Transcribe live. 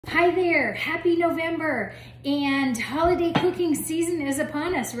Hi there, happy November, and holiday cooking season is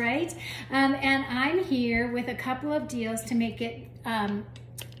upon us, right? And I'm here with a couple of deals to make it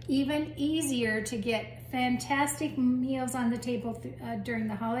even easier to get fantastic meals on the table during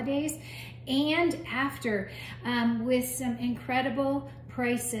the holidays and after, with some incredible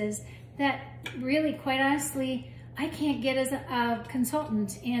prices that really, quite honestly, I can't get as a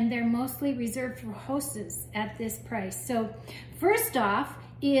consultant, and they're mostly reserved for hostess at this price. So first off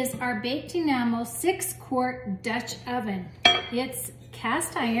is our baked enamel 6-quart Dutch oven. It's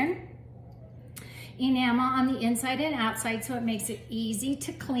cast iron enamel on the inside and outside, so it makes it easy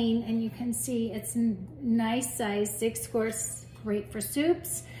to clean, and you can see it's nice size, 6 quarts, great for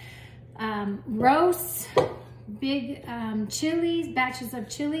soups, roasts, big chilies, batches of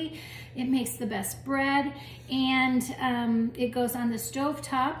chili. It makes the best bread, and it goes on the stove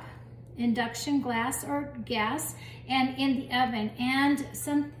top, induction glass or gas, and in the oven. And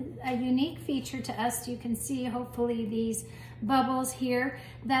a unique feature to us, you can see hopefully these bubbles here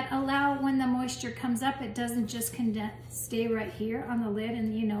that allow, when the moisture comes up, it doesn't just stay right here on the lid,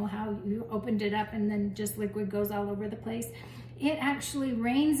 and you know how you opened it up and then just liquid goes all over the place. It actually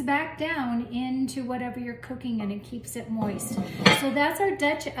rains back down into whatever you're cooking, and it keeps it moist. So that's our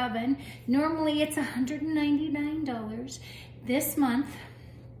Dutch oven. Normally it's $199. This month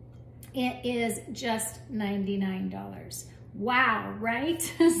it is just $99. Wow, right?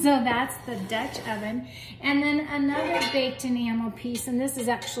 So that's the Dutch oven. And then another baked enamel piece, and this is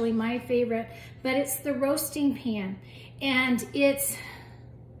actually my favorite, but it's the roasting pan. And it's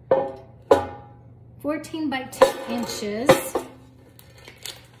 14 by 10 inches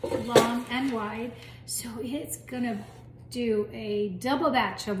long and wide. So it's gonna do a double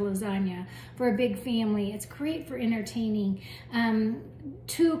batch of lasagna for a big family. It's great for entertaining.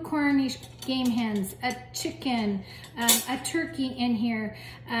 2 Cornish game hens, a chicken, a turkey in here.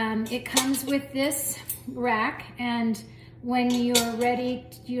 It comes with this rack, and when you're ready,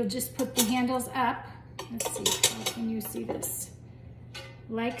 you'll just put the handles up. Let's see, how can you see this?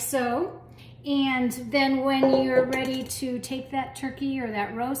 Like so. And then when you're ready to take that turkey or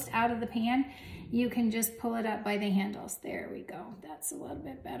that roast out of the pan, you can just pull it up by the handles. There we go. That's a little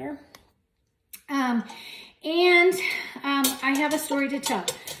bit better. I have a story to tell.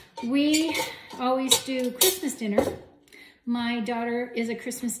 We always do Christmas dinner. My daughter is a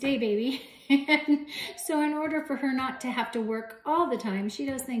Christmas Day baby. And so in order for her not to have to work all the time, she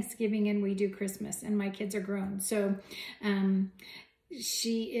does Thanksgiving and we do Christmas, and my kids are grown. So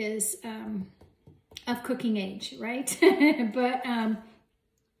she is of cooking age, right? But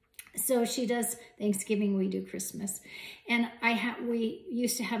so she does Thanksgiving, we do Christmas. And we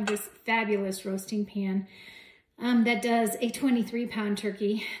used to have this fabulous roasting pan that does a 23-pound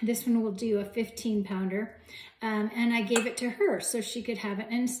turkey. This one will do a 15-pounder. And I gave it to her so she could have it.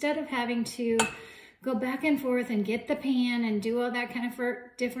 And instead of having to go back and forth and get the pan and do all that kind of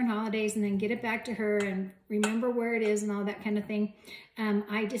for different holidays and then get it back to her and remember where it is and all that kind of thing,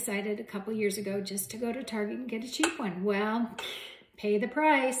 I decided a couple years ago just to go to Target and get a cheap one. Well, pay the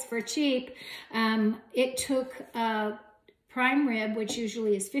price for cheap. It took prime rib, which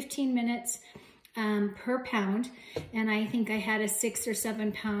usually is 15 minutes per pound, and I think I had a 6 or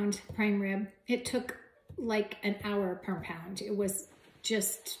 7 pound prime rib. It took like an hour per pound. It was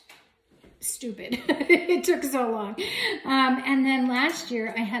just stupid. It took so long. And then last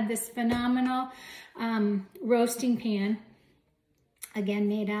year I had this phenomenal roasting pan, again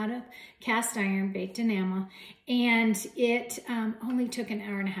made out of cast iron, baked enamel, and it only took an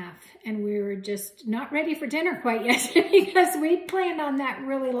hour and a half, and we were just not ready for dinner quite yet because we'd planned on that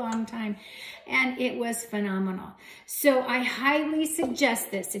really long time, and it was phenomenal. So I highly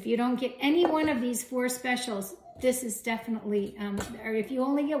suggest this. If you don't get any one of these 4 specials, this is definitely, or if you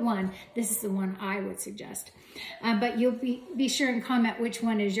only get one, this is the one I would suggest. But you'll be sure and comment which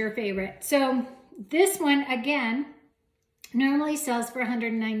one is your favorite. So this one, again, normally sells for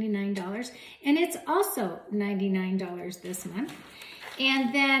 $199, and it's also $99 this month.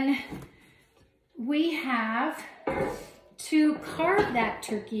 And then we have to carve that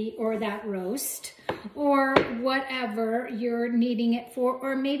turkey or that roast or whatever you're needing it for,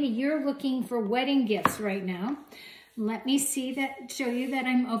 or maybe you're looking for wedding gifts right now. Let me show you that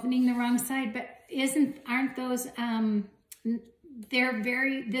I'm opening the wrong side, but aren't those,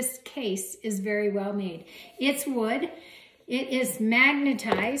 this case is very well made. It's wood. It is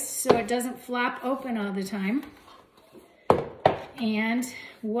magnetized so it doesn't flop open all the time. And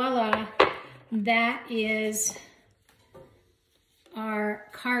voila, that is our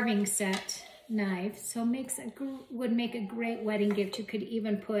carving set knife. So would make a great wedding gift. You could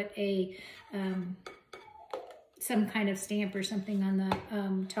even put a some kind of stamp or something on the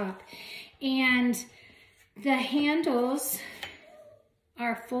top. And the handles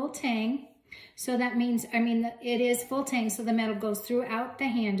are full tang. So that means, it is full tang, so the metal goes throughout the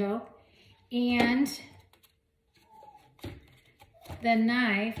handle. And the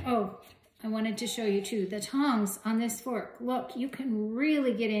knife, oh, I wanted to show you too, the tongs on this fork. Look, you can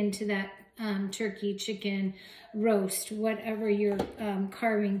really get into that turkey, chicken, roast, whatever you're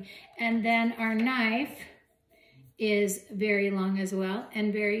carving. And then our knife is very long as well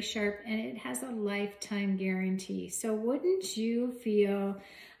and very sharp, and it has a lifetime guarantee. So wouldn't you feel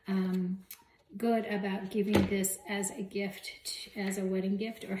good about giving this as a gift, as a wedding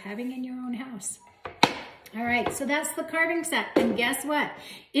gift, or having in your own house? All right, so that's the carving set. And guess what?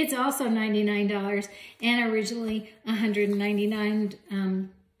 It's also $99 and originally $199.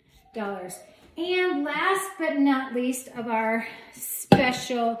 And last but not least of our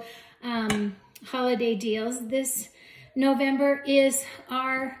special holiday deals this November is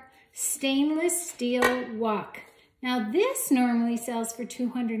our stainless steel wok. Now this normally sells for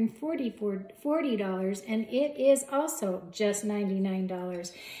 $240, and it is also just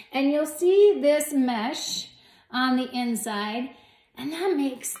 $99. And you'll see this mesh on the inside, and that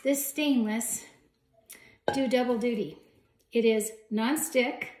makes this stainless do double duty. It is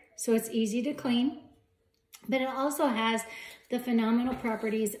non-stick, so it's easy to clean, but it also has the phenomenal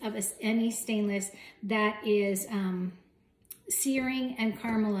properties of any stainless that is searing and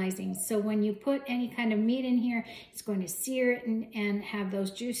caramelizing. So when you put any kind of meat in here, it's going to sear it and have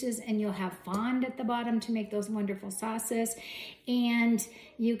those juices, and you'll have fond at the bottom to make those wonderful sauces. And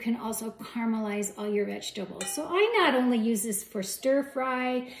you can also caramelize all your vegetables. So I not only use this for stir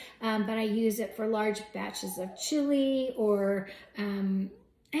fry, but I use it for large batches of chili or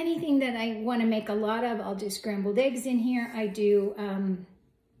anything that I want to make a lot of. I'll do scrambled eggs in here. I do,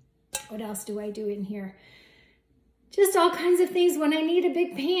 what else do I do in here? Just all kinds of things when I need a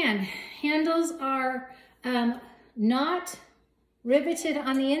big pan. Handles are not riveted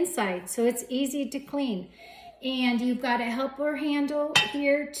on the inside, so it's easy to clean. And you've got a helper handle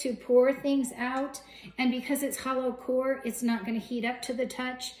here to pour things out. And because it's hollow core, it's not going to heat up to the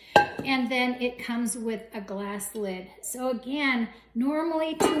touch. And then it comes with a glass lid. So again,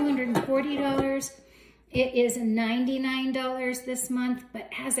 normally $240. It is $99 this month, but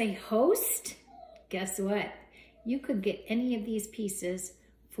as a host, guess what? You could get any of these pieces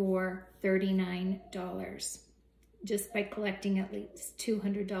for $39 just by collecting at least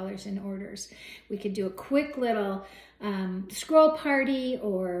 $200 in orders. We could do a quick little scroll party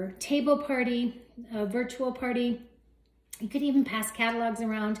or table party, a virtual party. You could even pass catalogs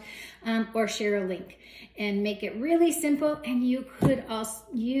around or share a link and make it really simple. And you could also,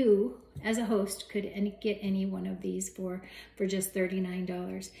 you as a host could get any one of these for just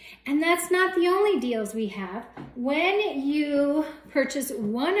 $39. And that's not the only deals we have. When you purchase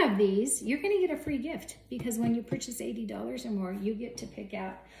one of these, you're gonna get a free gift, because when you purchase $80 or more, you get to pick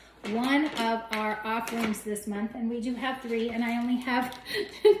out one of our offerings this month. And we do have 3, and I only have,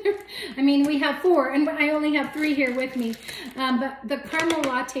 we have 4, and I only have 3 here with me. But the caramel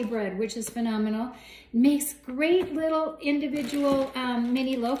latte bread, which is phenomenal, makes great little individual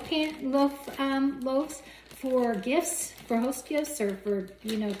mini loaves for gifts, for host gifts, or for,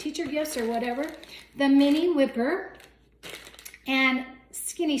 teacher gifts or whatever. The mini whipper and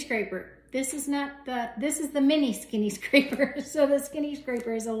skinny scraper. This is the mini skinny scraper. So the skinny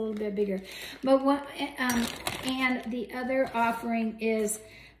scraper is a little bit bigger. But and the other offering is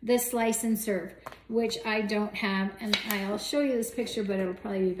the slice and serve, which I don't have. And I'll show you this picture, but it'll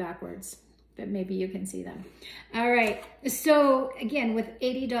probably be backwards. But maybe you can see them. All right. So again, with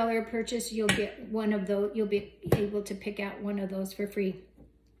 $80 purchase, you'll get one of those. You'll be able to pick out one of those for free.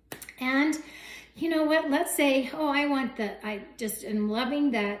 And you know what? Let's say, oh, I just am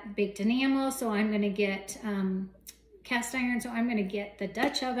loving that baked enamel, so I'm going to get cast iron, so I'm going to get the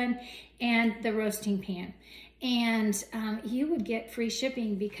Dutch oven and the roasting pan. And you would get free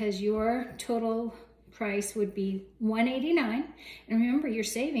shipping, because your total price would be $189. And remember, you're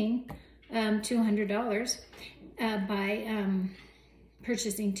saving $200 by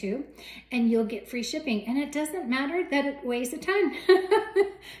purchasing 2, and you'll get free shipping. And it doesn't matter that it weighs a ton,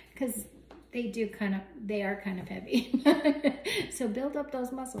 because they are kind of heavy. So build up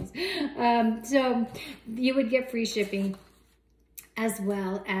those muscles. So you would get free shipping as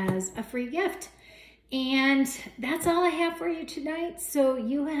well as a free gift. And that's all I have for you tonight. So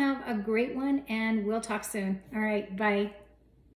you have a great one, and we'll talk soon. All right, bye.